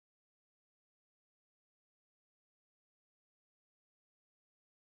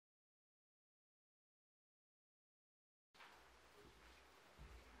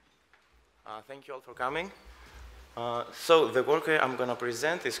Thank you all for coming. So the work I'm going to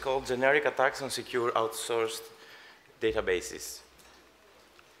present is called Generic Attacks on Secure Outsourced Databases.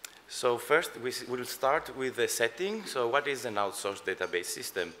 So first, we'll start with the setting. So what is an outsourced database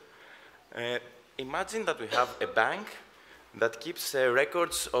system? Imagine that we have a bank that keeps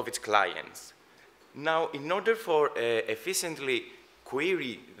records of its clients. Now, in order for efficiently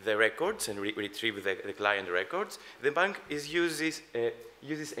query the records and retrieve the client records, the bank uses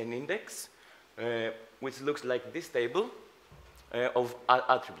an index, which looks like this table of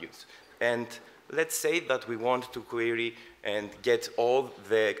attributes. And let's say that we want to query and get all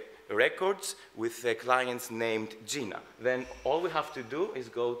the records with the clients named Gina. Then all we have to do is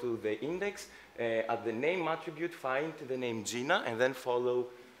go to the index, at the name attribute, find the name Gina, and then follow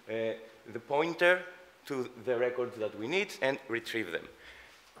the pointer to the records that we need and retrieve them.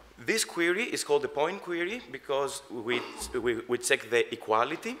 This query is called a point query because we check the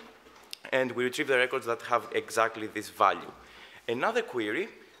equality and we retrieve the records that have exactly this value. Another query,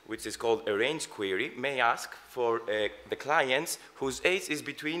 which is called a range query, may ask for the clients whose age is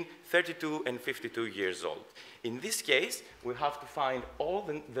between 32 and 52 years old. In this case, we have to find all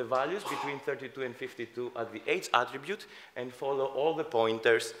the values between 32 and 52 at the age attribute and follow all the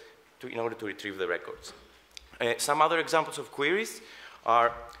pointers in order to retrieve the records. Some other examples of queries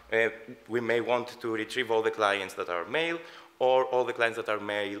are we may want to retrieve all the clients that are male or all the clients that are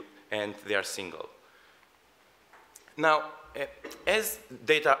male and they are single. Now, as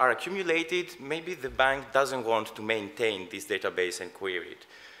data are accumulated, maybe the bank doesn't want to maintain this database and query it.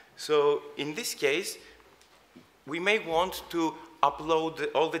 So in this case, we may want to upload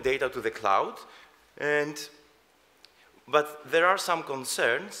all the data to the cloud, but there are some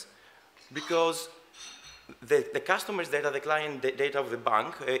concerns because the customer's data, the client data of the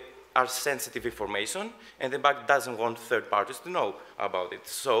bank are sensitive information, and the bank doesn't want third parties to know about it.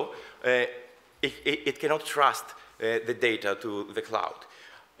 So it cannot trust the data to the cloud.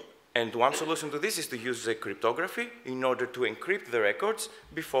 And one solution to this is to use cryptography in order to encrypt the records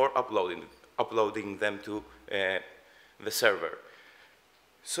before uploading them to the server.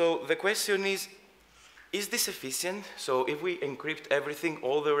 So the question is this efficient? So if we encrypt everything,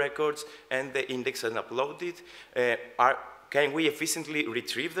 all the records and the index and upload it, can we efficiently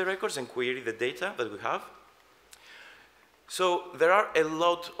retrieve the records and query the data that we have? So there are a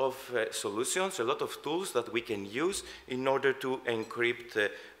lot of solutions, a lot of tools that we can use in order to encrypt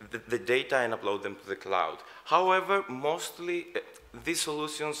the data and upload them to the cloud. However, mostly these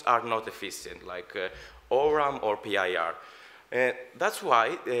solutions are not efficient, like ORAM or PIR. That's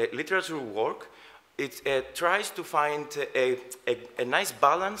why literature work tries to find a nice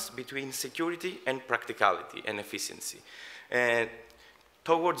balance between security and practicality and efficiency.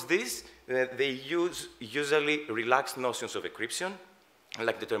 Towards this, they use usually relaxed notions of encryption,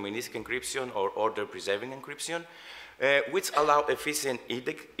 like deterministic encryption or order-preserving encryption, which allow efficient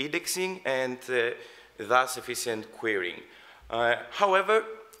indexing and thus efficient querying. However,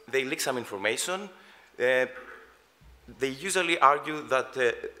 they leak some information. They usually argue that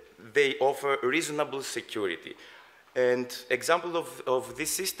they offer reasonable security. And example of these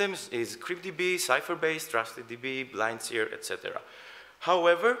systems is CryptDB, CipherBase, TrustedDB, BlindSeer, etc.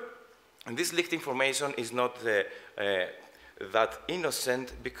 However, this leaked information is not that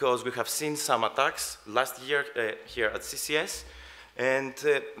innocent because we have seen some attacks last year here at CCS, and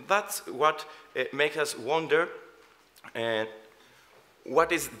that's what makes us wonder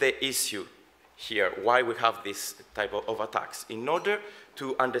what is the issue here, why we have this type of attacks. In order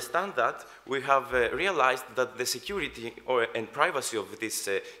to understand that, we have realized that the security and privacy of these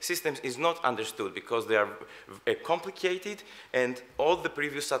systems is not understood because they are complicated and all the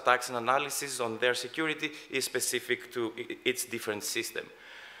previous attacks and analysis on their security is specific to its different system.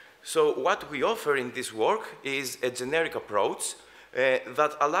 So what we offer in this work is a generic approach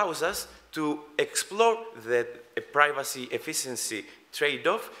that allows us to explore the privacy efficiency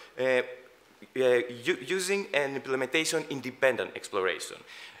trade-off using an implementation-independent exploration.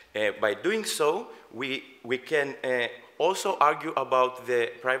 By doing so, we can also argue about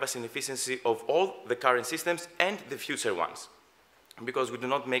the privacy and efficiency of all the current systems and the future ones, because we do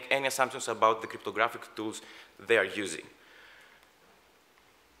not make any assumptions about the cryptographic tools they are using.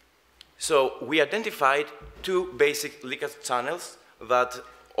 So we identified two basic leakage channels that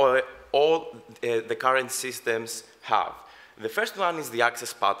all the current systems have. The first one is the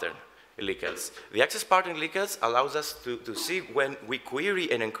access pattern leakage. The access pattern leakage allows us to see when we query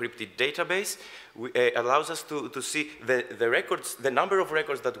an encrypted database, allows us to see the records, the number of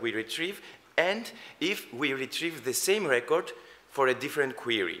records that we retrieve, and if we retrieve the same record for a different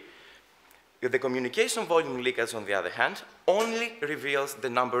query. The communication volume leakage, on the other hand, only reveals the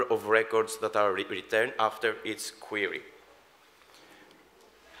number of records that are returned after its query.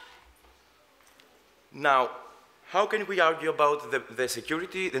 Now, how can we argue about the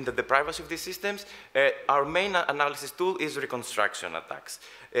security and the privacy of these systems? Our main analysis tool is reconstruction attacks,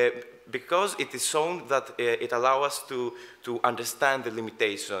 because it is shown that it allows us to understand the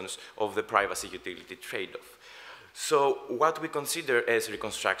limitations of the privacy-utility trade-off. So what we consider as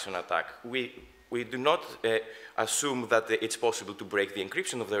reconstruction attack, we do not assume that it's possible to break the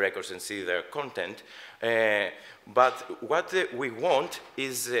encryption of the records and see their content, but what we want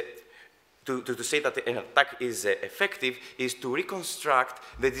is to say that an attack is effective is to reconstruct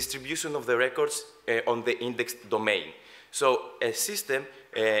the distribution of the records on the indexed domain. So a system,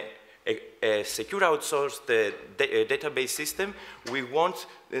 a secure outsourced database system, we want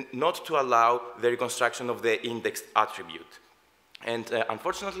not to allow the reconstruction of the indexed attribute. And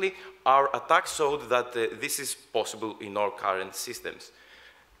unfortunately, our attack showed that this is possible in our current systems.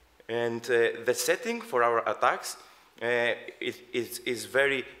 And the setting for our attacks is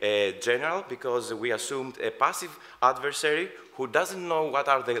very general, because we assumed a passive adversary who doesn't know what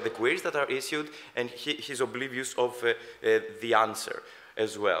are the queries that are issued, and he's oblivious of the answer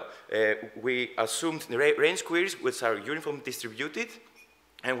as well. We assumed range queries which are uniformly distributed,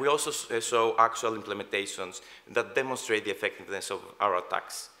 and we also saw actual implementations that demonstrate the effectiveness of our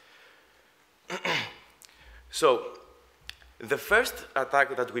attacks. So, the first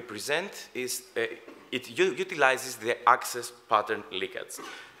attack that we present is it utilizes the access pattern leakage.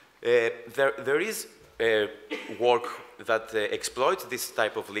 There is work that exploits this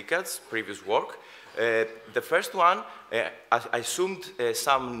type of leakage, previous work. The first one assumed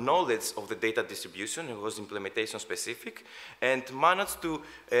some knowledge of the data distribution. It was implementation specific, and managed to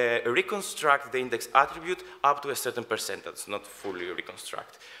reconstruct the index attribute up to a certain percentage, not fully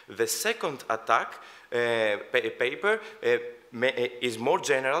reconstruct. The second attack paper is more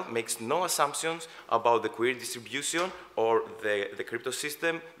general, makes no assumptions about the query distribution or the crypto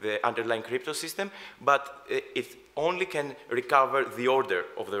system, the underlying crypto system, but it only can recover the order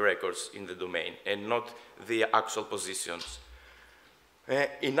of the records in the domain and not the actual positions.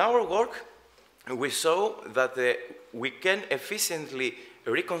 In our work, we saw that we can efficiently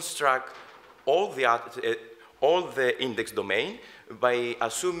reconstruct all the index domain by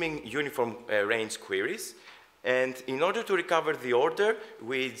assuming uniform range queries. And in order to recover the order,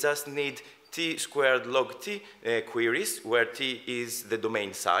 we just need t squared log t queries, where t is the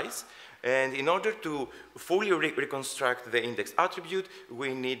domain size. And in order to fully reconstruct the index attribute,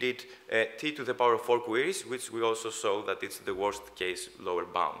 we needed t to the power of 4 queries, which we also saw that it's the worst case lower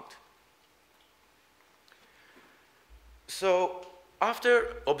bound. So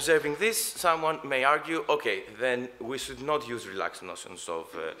after observing this, someone may argue, okay, then we should not use relaxed notions of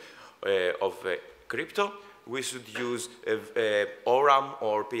crypto. We should use ORAM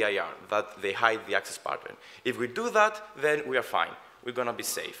or PIR, that they hide the access pattern. If we do that, then we are fine. We're going to be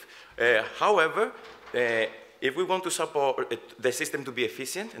safe. However, if we want to support the system to be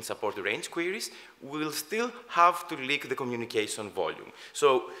efficient and support the range queries, we'll still have to leak the communication volume.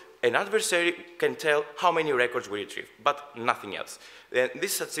 So an adversary can tell how many records we retrieve, but nothing else.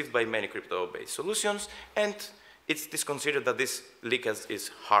 This is achieved by many crypto-based solutions, and it's considered that this leakage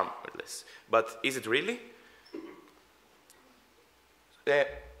is harmless. But is it really?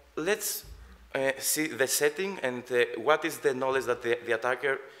 Let's see the setting and what is the knowledge that the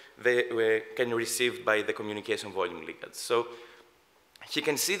attacker can receive by the communication volume leakage. So he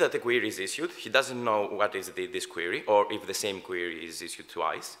can see that the query is issued. He doesn't know what is this query, or if the same query is issued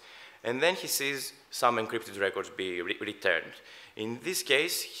twice. And then he sees some encrypted records be returned. In this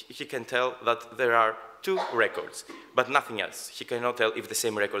case, he can tell that there are 2 records, but nothing else. He cannot tell if the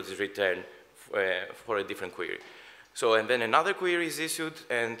same record is returned for a different query. So, and then another query is issued,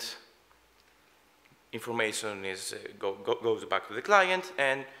 and information goes back to the client,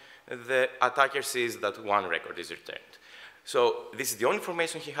 and the attacker sees that 1 record is returned. So this is the only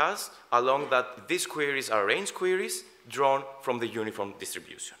information he has, along that these queries are range queries drawn from the uniform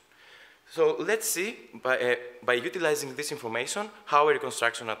distribution. So let's see, by utilizing this information, how a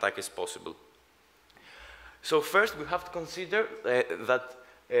reconstruction attack is possible. So first, we have to consider that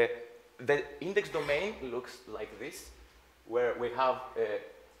the index domain looks like this, where we have,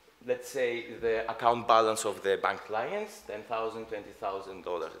 let's say, the account balance of the bank clients, $10,000,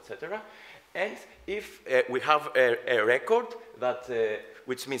 $20,000, etc. And if we have a record that,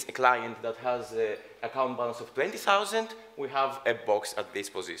 which means a client that has an account balance of 20,000, we have a box at this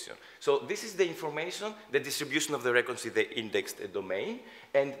position. So this is the information, the distribution of the records in the indexed domain,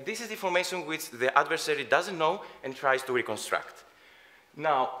 and this is the information which the adversary doesn't know and tries to reconstruct.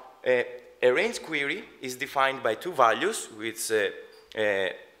 Now, a range query is defined by two values, which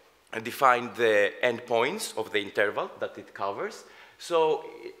define the endpoints of the interval that it covers. So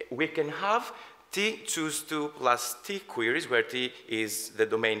we can have T choose 2 plus T queries, where T is the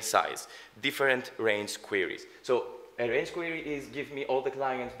domain size, different range queries. So a range query is give me all the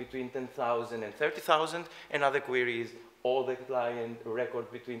clients between 10,000 and 30,000. Another query is all the client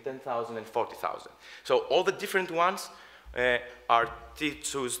record between 10,000 and 40,000. So all the different ones are T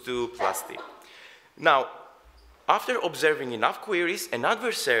choose 2 plus T. Now, after observing enough queries, an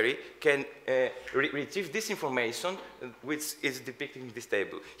adversary can retrieve this information, which is depicted in this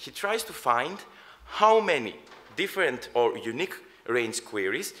table. He tries to find how many different or unique range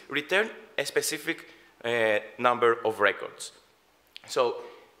queries return a specific number of records. So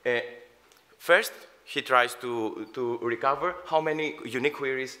first, he tries to recover how many unique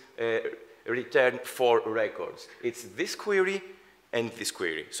queries return 4 records. It's this query and this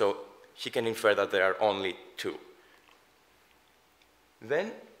query. So he can infer that there are only 2.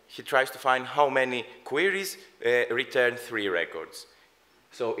 Then he tries to find how many queries return 3 records.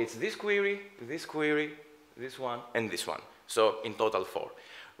 So it's this query, this one, and this one. So in total 4.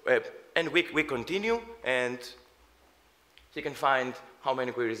 And we continue, and he can find how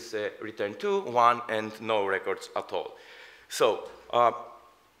many queries return 2, 1, and no records at all. So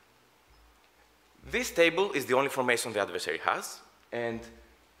this table is the only information the adversary has, and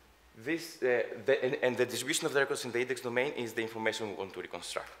this, the distribution of the records in the index domain is the information we want to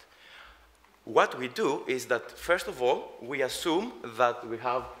reconstruct. What we do is that, first of all, we assume that we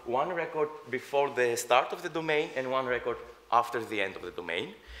have 1 record before the start of the domain and 1 record after the end of the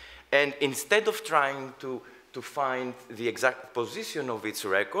domain. And instead of trying to find the exact position of each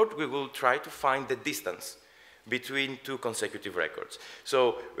record, we will try to find the distance between 2 consecutive records.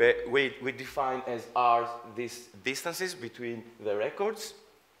 So we define as R these distances between the records.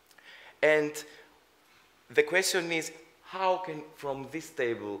 And the question is, how can, from this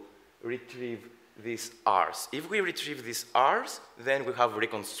table, retrieve these Rs? If we retrieve these Rs, then we have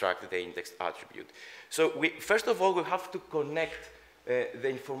reconstructed the indexed attribute. So first of all, we have to connect the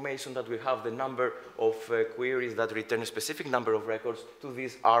information that we have, the number of queries that return a specific number of records, to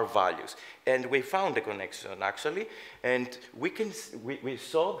these R values. And we found a connection, actually. And we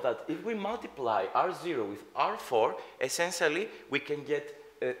saw that if we multiply R0 with R4, essentially, we can get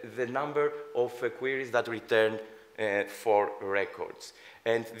the number of queries that return 4 records.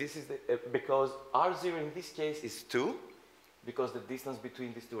 And this is because R0 in this case is 2, because the distance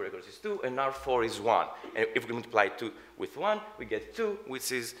between these 2 records is 2, and R4 is 1. And if we multiply 2 with 1, we get 2,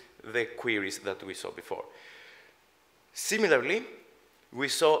 which is the queries that we saw before. Similarly, we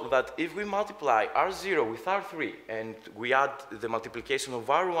saw that if we multiply R0 with R3, and we add the multiplication of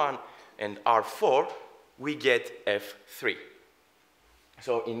R1 and R4, we get F3.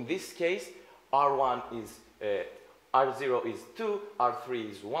 So in this case, R1 is, R0 is 2,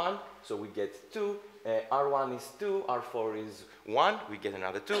 R3 is 1, so we get 2, R1 is 2, R4 is 1, we get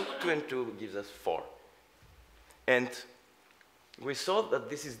another 2, 2 and 2 gives us 4. And we saw that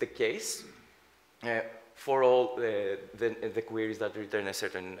this is the case for all the queries that return a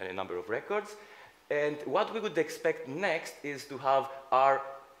certain number of records. And what we would expect next is to have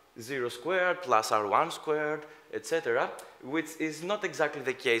R0 squared plus R1 squared, etc., which is not exactly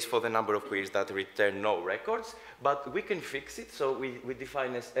the case for the number of queries that return no records, but we can fix it. So we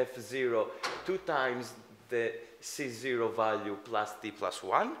define as F0 2 times the C0 value plus T plus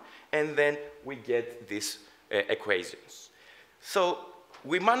 1, and then we get these equations. So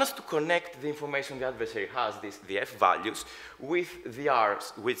we managed to connect the information the adversary has, the F values, with the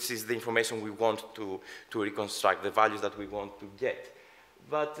Rs, which is the information we want to reconstruct, the values that we want to get.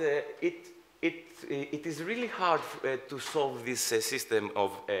 But it is really hard to solve this system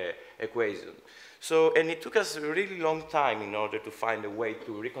of equation. So, and it took us a really long time in order to find a way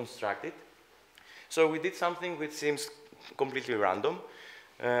to reconstruct it. So we did something which seems completely random.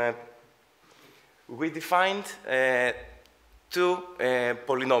 We defined 2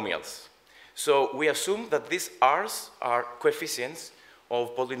 polynomials. So we assume that these R's are coefficients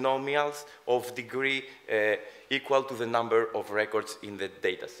of polynomials of degree equal to the number of records in the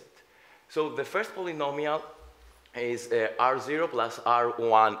dataset. So the first polynomial is R0 plus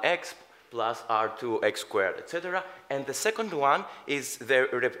R1x plus R2x squared, etc. And the second one is the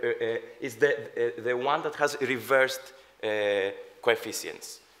one that has reversed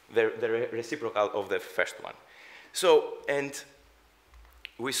coefficients, the reciprocal of the first one. So, and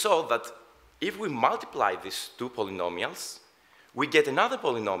we saw that if we multiply these 2 polynomials, we get another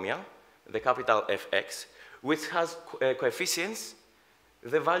polynomial, the capital Fx, which has coefficients,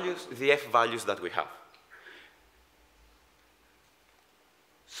 the values, the F values that we have.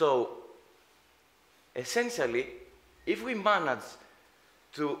 So Essentially, if we manage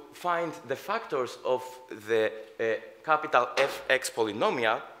to find the factors of the capital Fx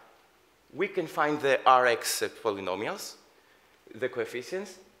polynomial, we can find the Rx polynomials, the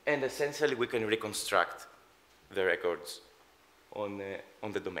coefficients, and essentially we can reconstruct the records on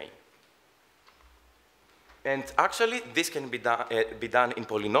the domain. And actually, this can be done in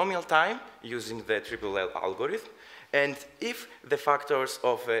polynomial time using the triple L algorithm. And if the factors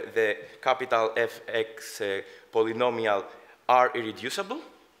of the capital Fx polynomial are irreducible,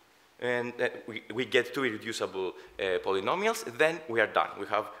 and we get two irreducible polynomials, then we are done. We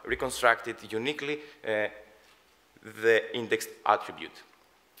have reconstructed uniquely the indexed attribute.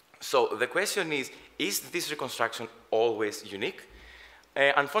 So the question is this reconstruction always unique?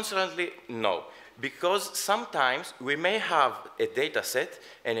 Unfortunately, no. Because sometimes we may have a data set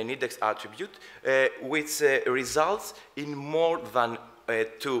and an index attribute which results in more than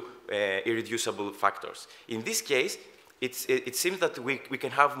two irreducible factors. In this case, it seems that we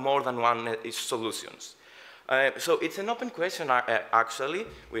can have more than one solutions. So it's an open question, actually.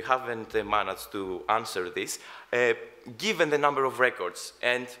 We haven't managed to answer this. Given the number of records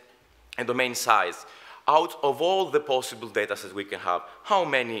and domain size, out of all the possible data sets we can have, how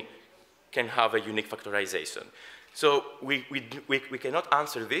many can have a unique factorization? So we cannot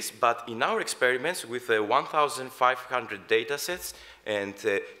answer this, but in our experiments with 1,500 data sets and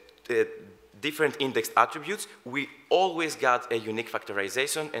different indexed attributes, we always got a unique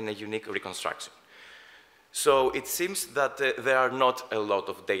factorization and a unique reconstruction. So it seems that there are not a lot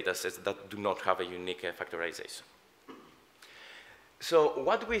of data sets that do not have a unique factorization. So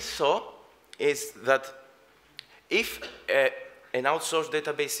what we saw is that if an outsourced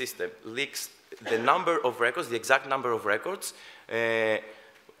database system leaks the number of records, the exact number of records,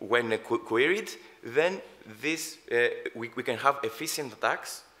 when queried, then this, we can have efficient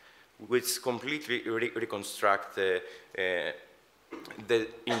attacks which completely reconstruct the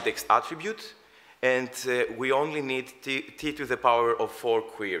indexed attribute, and we only need t to the power of 4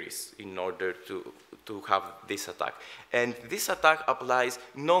 queries in order to have this attack. And this attack applies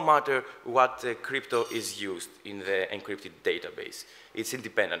no matter what crypto is used in the encrypted database. It's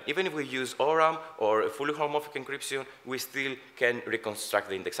independent. Even if we use ORAM or a fully homomorphic encryption, we still can reconstruct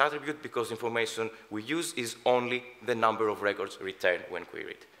the index attribute because information we use is only the number of records returned when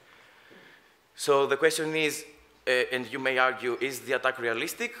queried. So the question is, and you may argue, is the attack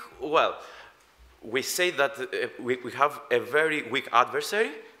realistic? Well, we say that we have a very weak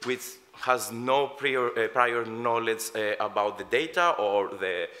adversary which has no prior knowledge about the data or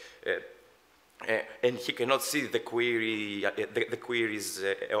the, and he cannot see the query, the queries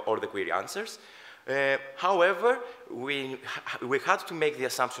or the query answers. However, we had to make the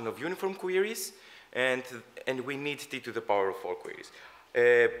assumption of uniform queries, and we need t to the power of 4 queries.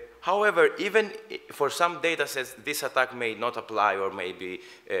 However, even for some data sets, this attack may not apply or may be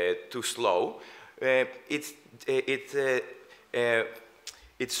too slow.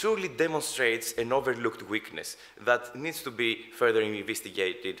 It surely demonstrates an overlooked weakness that needs to be further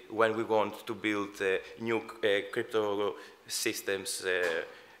investigated when we want to build new crypto systems,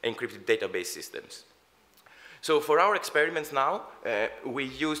 encrypted database systems. So for our experiments now, we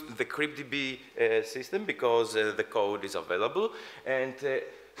used the CryptDB system because the code is available. And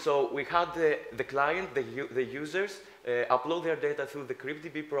so we had the client, the users, upload their data through the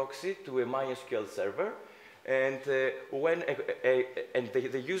CryptDB proxy to a MySQL server. And the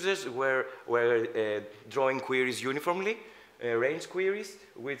users were drawing queries uniformly, range queries,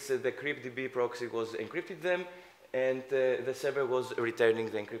 which the CryptDB proxy was encrypted them, and the server was returning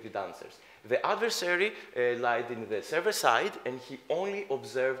the encrypted answers. The adversary lied in the server side, and he only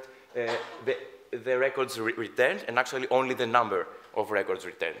observed the records returned, and actually only the number of records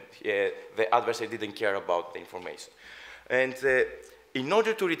returned. The adversary didn't care about the information. And in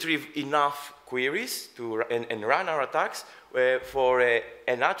order to retrieve enough queries and run our attacks, for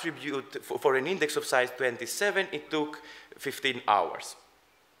an attribute, for an index of size 27, it took 15 hours.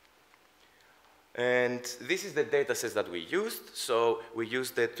 And this is the data sets that we used. So we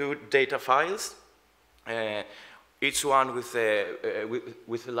used the 2 data files, each one with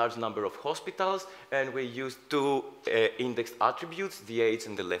a large number of hospitals, and we used 2 indexed attributes, the age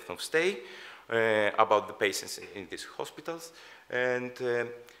and the length of stay, about the patients in these hospitals. And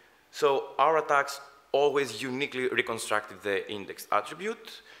so our attacks always uniquely reconstructed the indexed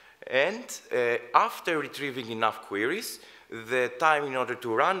attribute. And after retrieving enough queries, the time in order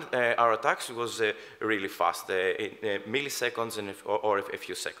to run our attacks was really fast, in milliseconds or a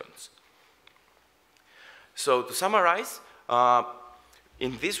few seconds. So to summarize,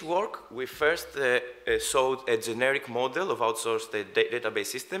 In this work, we first showed a generic model of outsourced database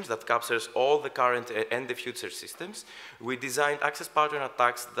systems that captures all the current and the future systems. We designed access pattern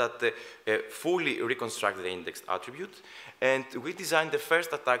attacks that fully reconstruct the indexed attribute. And we designed the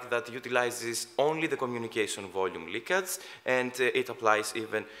first attack that utilizes only the communication volume leakage, and it applies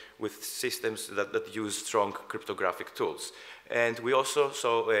even with systems that use strong cryptographic tools. And we also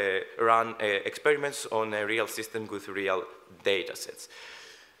ran experiments on a real system with real data sets.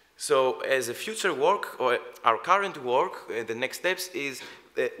 So as a future work, or our current work, the next steps is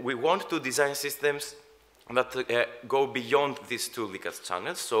we want to design systems that go beyond these two leakage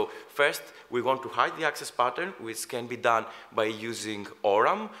channels. So first, we want to hide the access pattern, which can be done by using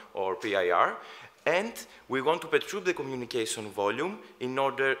ORAM or PIR. And we want to perturb the communication volume in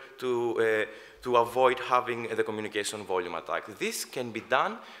order to avoid having the communication volume attack. This can be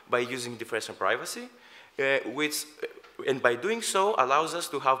done by using differential privacy, and by doing so allows us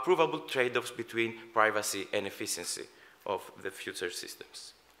to have provable trade-offs between privacy and efficiency of the future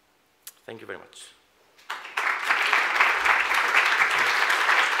systems. Thank you very much.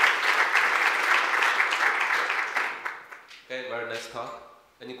 Okay, very nice talk.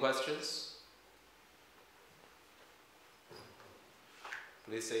 Any questions?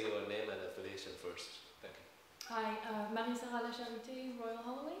 Please say your name and affiliation first. Thank you. Hi, Marie-Sarah Lacharité, Royal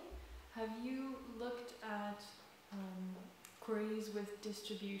Holloway. Have you looked at queries with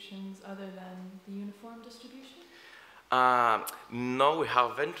distributions other than the uniform distribution? No, we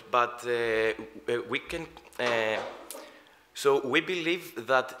haven't, but we can. So we believe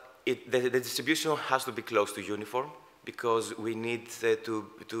that the distribution has to be close to uniform, because we need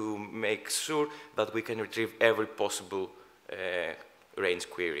to make sure that we can retrieve every possible range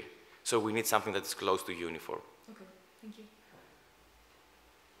query. So we need something that is close to uniform. Okay, thank you.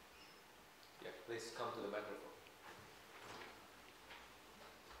 Yeah, please come to the microphone.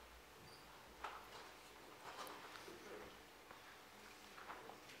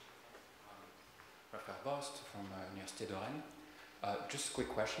 Bost from Université de Rennes. Just a quick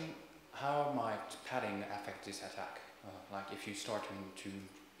question. How might padding affect this attack? Like if you start to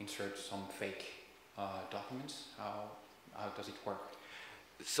insert some fake documents, how does it work?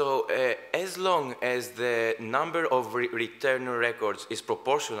 So as long as the number of return records is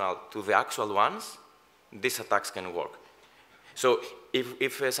proportional to the actual ones, these attacks can work. So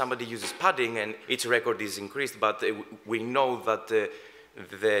if somebody uses padding and each record is increased, but we know that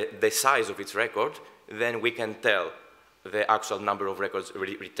the size of its record, then we can tell the actual number of records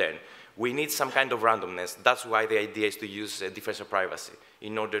returned. We need some kind of randomness. That's why the idea is to use differential privacy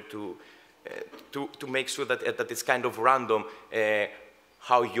in order to make sure that it's kind of random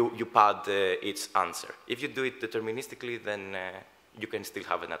how you pad each answer. If you do it deterministically, then you can still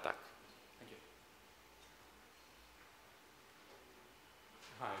have an attack. Thank you.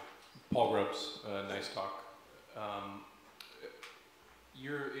 Hi, Paul Grubbs. Nice talk.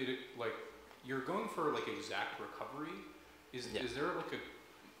 You're going for like exact recovery. Is there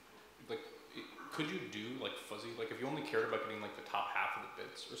could you do like fuzzy, like if you only cared about getting like the top half of the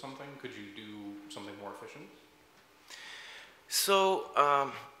bits or something, could you do something more efficient? So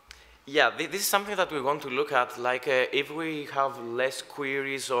yeah, this is something that we want to look at. Like if we have less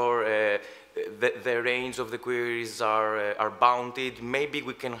queries or the range of the queries are bounded, maybe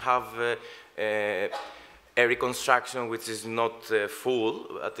we can have a reconstruction which is not full,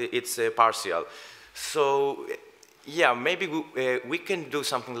 but it's partial. So yeah, maybe we can do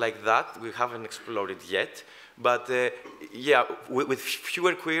something like that. We haven't explored it yet. But yeah, with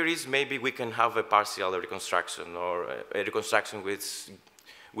fewer queries, maybe we can have a partial reconstruction or a reconstruction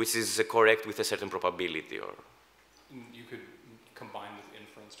which is correct with a certain probability. Or you could combine with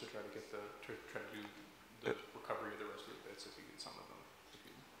inference to try to get to do the recovery of the rest of the bits if you get some of them.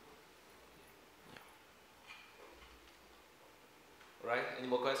 All right, any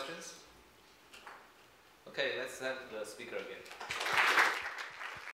more questions? Okay, let's have the speaker again.